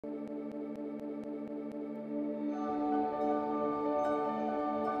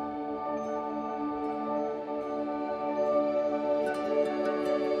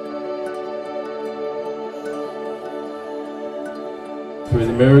Through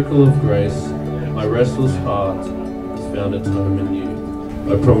the miracle of grace, my restless heart has found its home in you.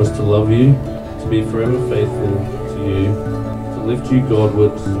 I promise to love you, to be forever faithful to you, to lift you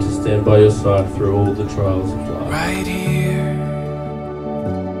Godward, to stand by your side through all the trials of life. Right here,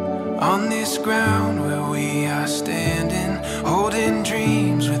 on this ground where we are standing, holding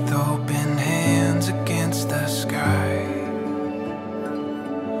dreams with open hands against the sky.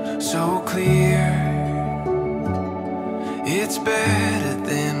 So clear, it's better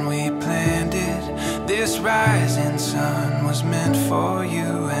than we planned it. This rising sun was meant for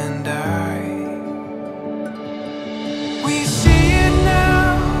you and I. We see it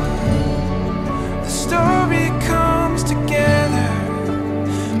now, the story comes together.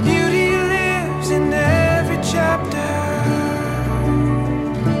 Beauty lives in every chapter.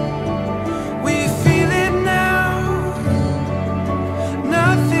 We feel it now,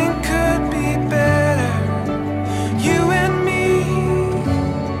 nothing could be better. You and me,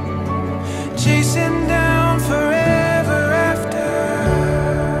 chasing down forever after.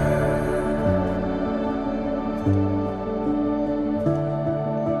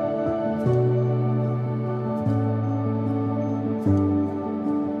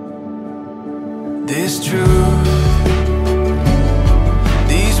 This truth,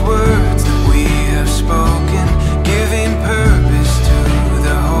 these words that we have spoken, giving purpose to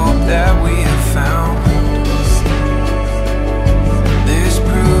the hope that we have found. There's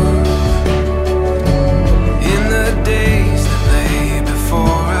proof in the days that lay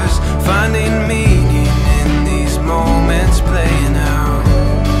before us, finding meaning in these moments playing out.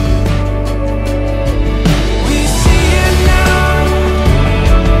 We see it now,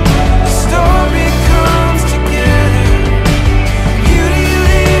 the story comes together. Beauty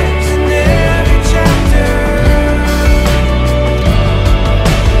lives in every chapter.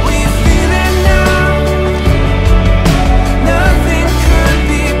 We feel it now, nothing could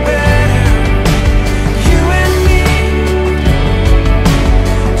be better. You and me,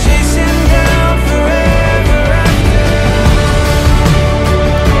 chasing down forever after.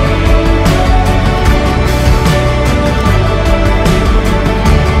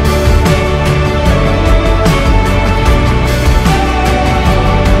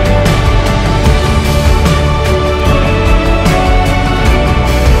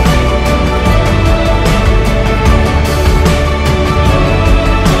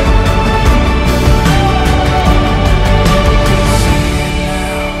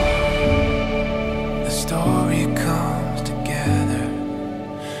 The story comes together.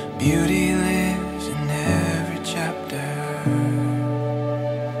 Beauty lives in every chapter.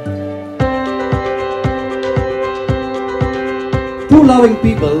 Two loving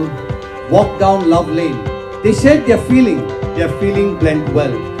people walk down love lane. They shared their feeling blent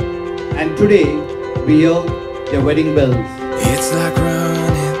well. And today we hear their wedding bells. It's like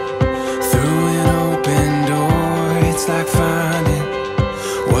running through an open door. It's like finding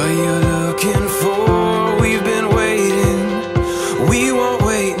what you're looking for. We've been waiting, we won't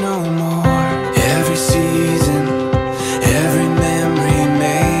wait no more. Every season, every memory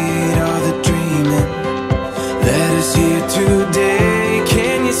made, all the dreaming led us here today.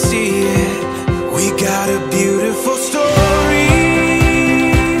 Can you see it? We got a beautiful story.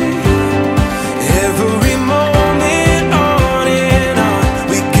 Every moment on and on,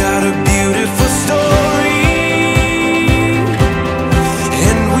 we got a beautiful story.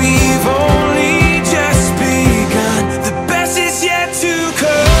 And we've only just begun. The best is yet to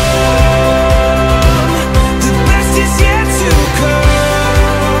come. The best is yet to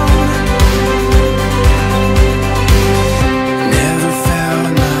come. Never felt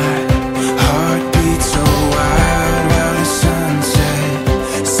my heart beat so wild while the sunset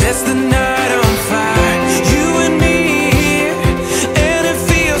sets the night on fire. You and me here, and it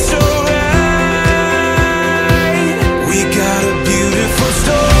feels so right. We got a beautiful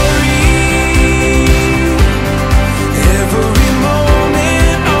story. Every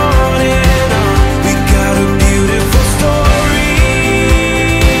moment on and on, we got a beautiful story.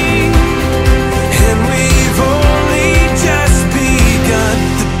 And we've only just begun.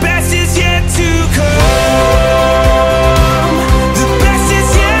 The best is yet to come. The best is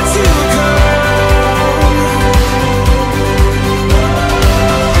yet to come.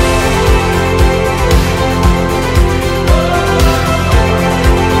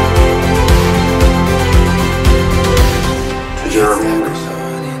 To Jeremy and Risa,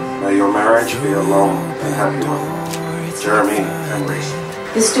 may your marriage be a long and happy one. Jeremy and Risa.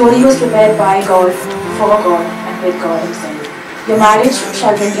 This story was prepared by God, for God, and with God Himself. Your marriage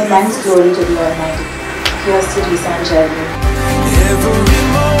shall bring immense glory to the Almighty. Here's to Risa and Jeremy.